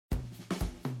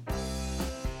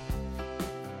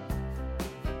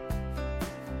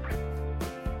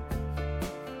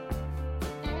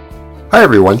Hi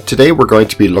everyone, today we're going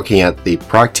to be looking at the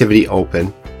Productivity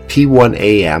Open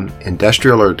P1AM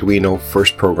Industrial Arduino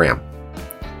first program.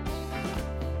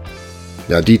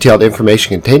 Now, detailed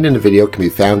information contained in the video can be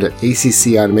found at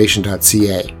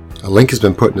accautomation.ca. A link has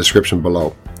been put in the description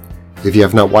below. If you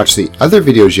have not watched the other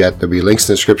videos yet, there will be links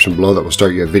in the description below that will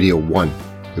start you at video 1.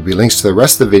 There will be links to the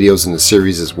rest of the videos in the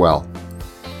series as well.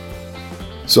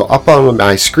 So up on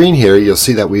my screen here, you'll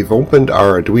see that we've opened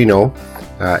our Arduino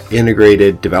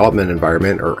Integrated Development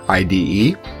Environment, or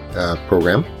IDE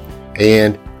program.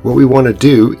 And what we want to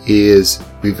do is,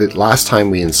 last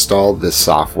time we installed this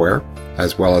software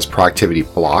as well as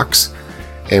ProductivityBlocks,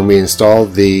 and we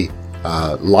installed the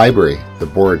library, the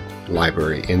board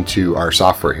library, into our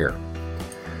software here.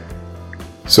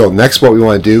 So next what we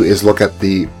want to do is look at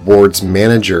the board's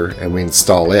manager and we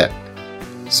install it.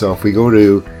 So if we go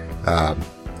to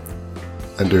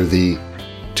under the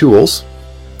tools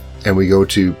and we go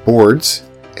to boards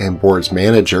and boards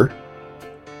manager,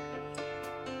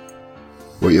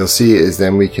 what you'll see is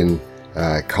then we can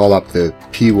call up the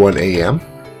P1AM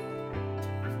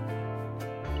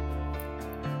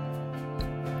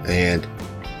and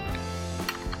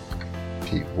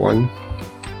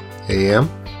P1AM,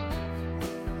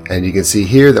 and you can see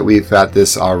here that we've got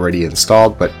this already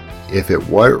installed, but if it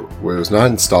was not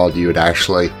installed, you would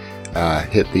actually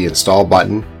hit the install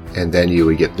button and then you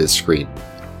would get this screen.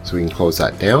 So we can close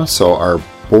that down. So our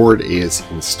board is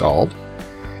installed,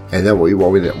 and then what we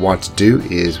want to do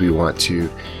is we want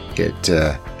to get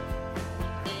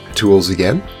tools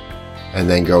again and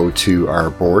then go to our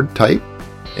board type,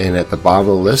 and at the bottom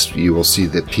of the list you will see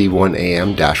the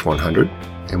P1AM-100,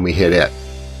 and we hit it.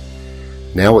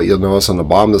 Now what you'll notice on the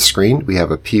bottom of the screen, we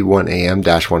have a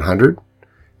P1AM-100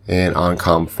 and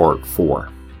on-com port 4.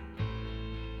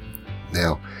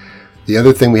 Now the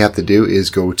other thing we have to do is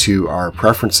go to our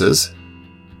preferences,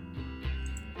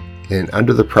 and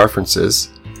under the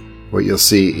preferences what you'll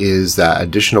see is that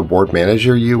additional board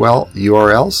manager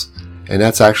URLs, and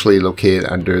that's actually located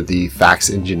under the fax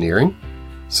engineering.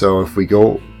 So if we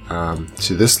go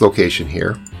to this location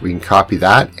here, we can copy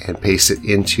that and paste it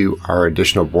into our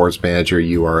additional boards manager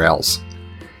URLs.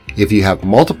 If you have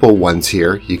multiple ones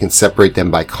here, you can separate them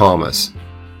by commas,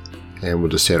 and we'll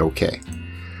just hit OK.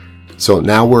 So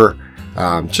now we're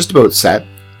just about set,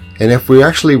 and if we're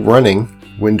actually running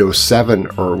Windows 7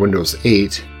 or Windows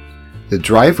 8, the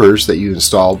drivers that you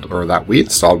installed, or that we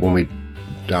installed when we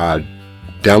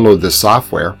download this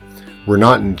software, were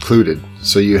not included,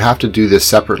 so you have to do this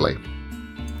separately.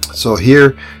 So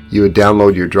here you would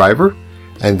download your driver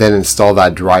and then install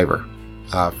that driver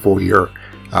for your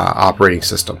operating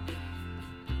system.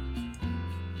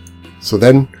 So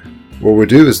then what we'll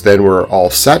do is then we're all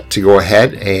set to go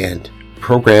ahead and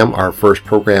program our first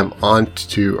program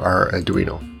onto our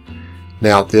Arduino.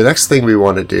 Now the next thing we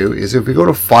want to do is, if we go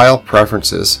to File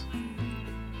Preferences,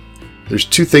 there's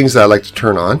two things that I like to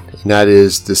turn on, and that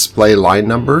is display line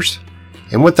numbers.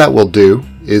 And what that will do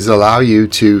is allow you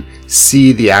to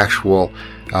see the actual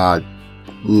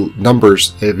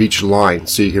numbers of each line,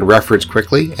 so you can reference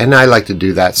quickly. And I like to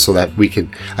do that so that I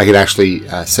can actually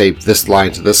say this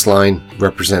line to this line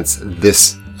represents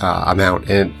this amount,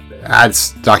 and it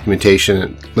adds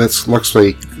documentation.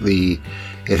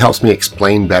 It helps me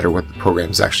explain better what the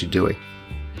program is actually doing.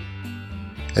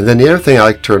 And then the other thing I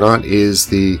like to turn on is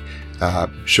the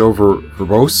show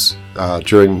verbose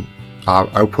during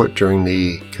output during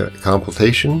the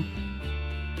computation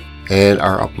and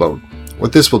our upload.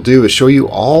 What this will do is show you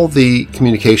all the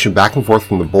communication back and forth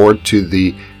from the board to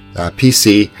the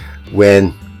PC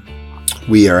when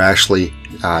we are actually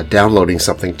downloading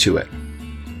something to it.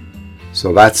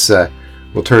 So that's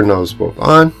we'll turn those both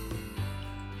on,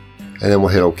 and then we'll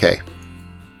hit OK.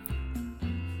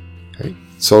 Okay,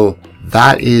 so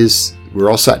we're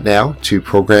all set now to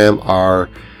program our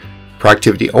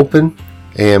Productivity Open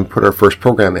and put our first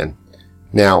program in.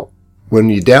 Now, when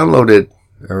you downloaded,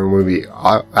 or when we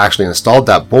actually installed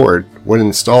that board, what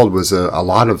installed was a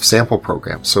lot of sample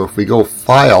programs. So if we go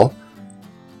File,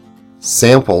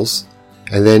 Samples,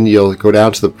 and then you'll go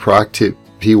down to the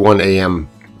P1AM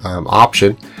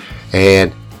option,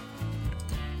 and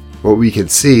what we can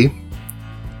see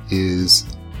is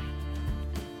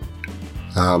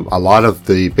a lot of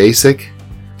the basic,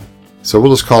 so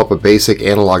we'll just call up a basic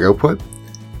analog output.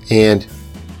 And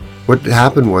what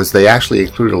happened was they actually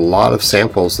included a lot of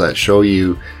samples that show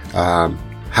you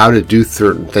how to do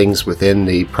certain things within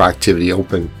the Productivity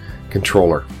Open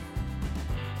controller.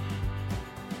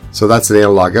 So that's an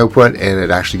analog output, and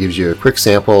it actually gives you a quick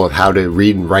sample of how to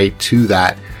read and write to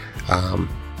that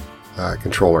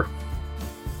controller.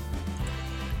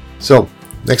 So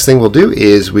next thing we'll do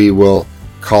is we will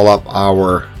call up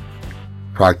our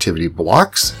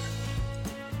ProductivityBlocks.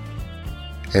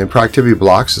 And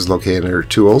ProductivityBlocks is located under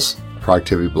Tools,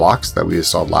 ProductivityBlocks that we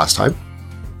installed last time.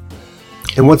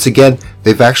 And once again,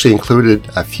 they've actually included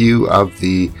a few of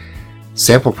the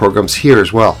sample programs here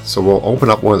as well. So we'll open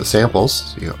up one of the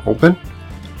samples. So you open,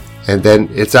 and then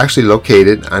it's actually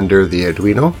located under the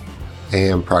Arduino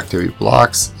and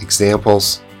ProductivityBlocks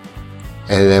examples,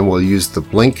 and then we'll use the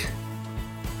Blink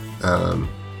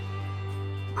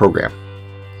program.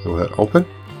 So we'll hit open,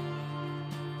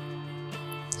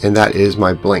 and that is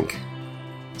my Blink.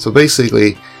 So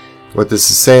basically what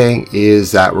this is saying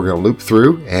is that we're going to loop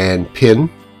through, and pin,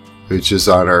 which is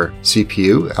on our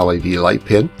CPU LED light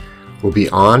pin, will be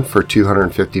on for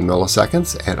 250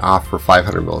 milliseconds and off for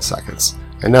 500 milliseconds.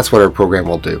 And that's what our program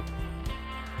will do.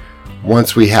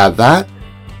 Once we have that,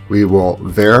 we will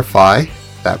verify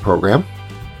that program.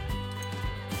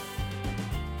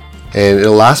 And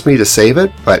it'll ask me to save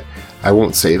it, but I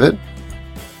won't save it.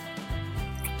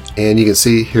 And you can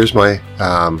see here's my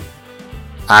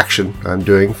action I'm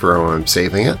doing for when I'm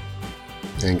saving it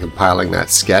and compiling that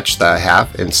sketch that I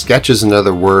have. And sketch is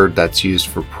another word that's used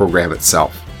for program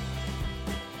itself.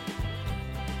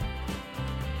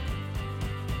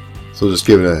 So just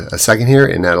give it a second here,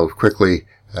 and that'll quickly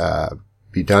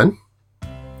be done.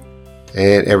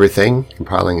 And everything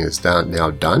compiling is now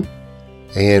done,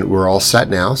 and we're all set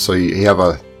now. So you have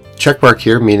a check mark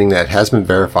here, meaning that it has been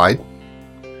verified.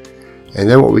 And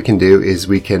then what we can do is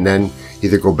we can then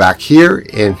either go back here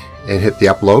and hit the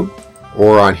upload,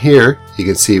 or on here you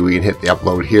can see we can hit the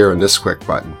upload here on this quick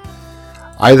button.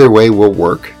 Either way will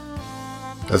work,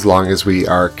 as long as we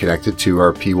are connected to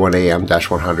our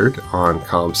P1AM-100 on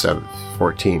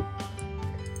COM714.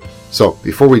 So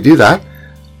before we do that,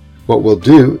 what we'll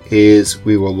do is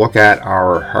we will look at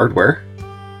our hardware,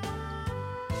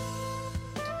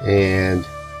 and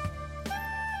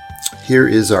here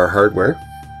is our hardware.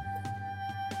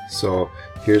 So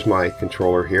here's my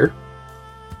controller here,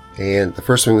 and the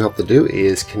first thing we have to do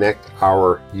is connect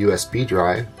our USB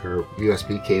drive or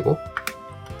USB cable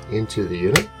into the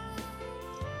unit.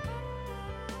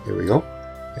 Here we go.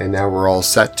 And now we're all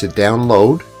set to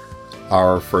download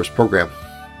our first program,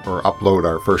 or upload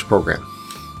our first program.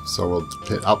 So we'll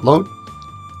hit upload.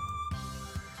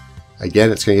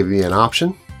 Again, it's going to give me an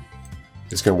option.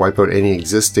 It's going to wipe out any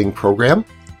existing program.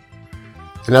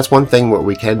 And that's one thing what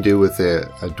we can do with the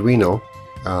Arduino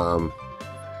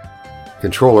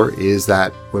controller is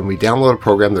that when we download a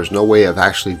program, there's no way of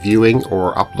actually viewing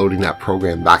or uploading that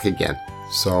program back again.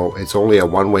 So it's only a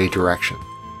one-way direction.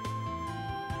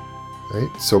 Right?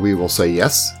 So we will say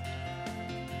yes.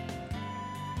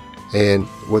 And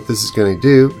what this is going to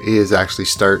do is actually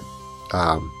start,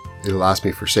 it'll ask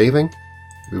me for saving.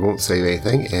 We won't save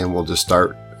anything, and we'll just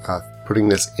start putting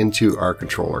this into our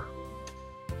controller.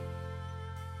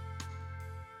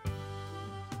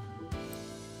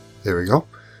 There we go.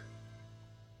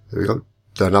 There we go.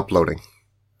 Done uploading.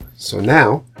 So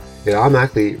now it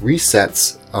automatically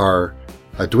resets our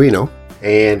Arduino,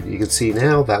 and you can see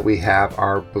now that we have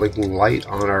our blinking light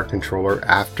on our controller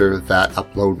after that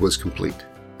upload was complete.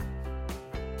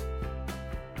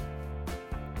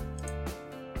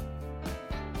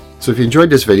 So if you enjoyed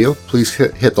this video, please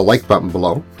hit the like button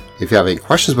below. If you have any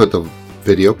questions about the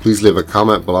video, please leave a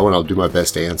comment below and I'll do my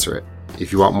best to answer it.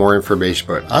 If you want more information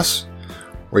about us,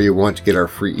 or you want to get our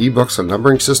free ebooks on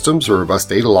numbering systems or robust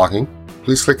data logging,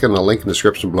 please click on the link in the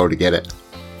description below to get it.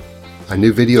 A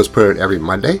new video is put out every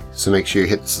Monday, so make sure you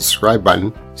hit the subscribe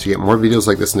button so you get more videos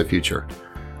like this in the future.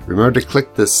 Remember to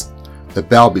click the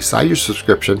bell beside your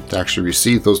subscription to actually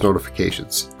receive those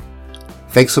notifications.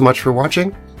 Thanks so much for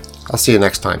watching. I'll see you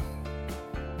next time.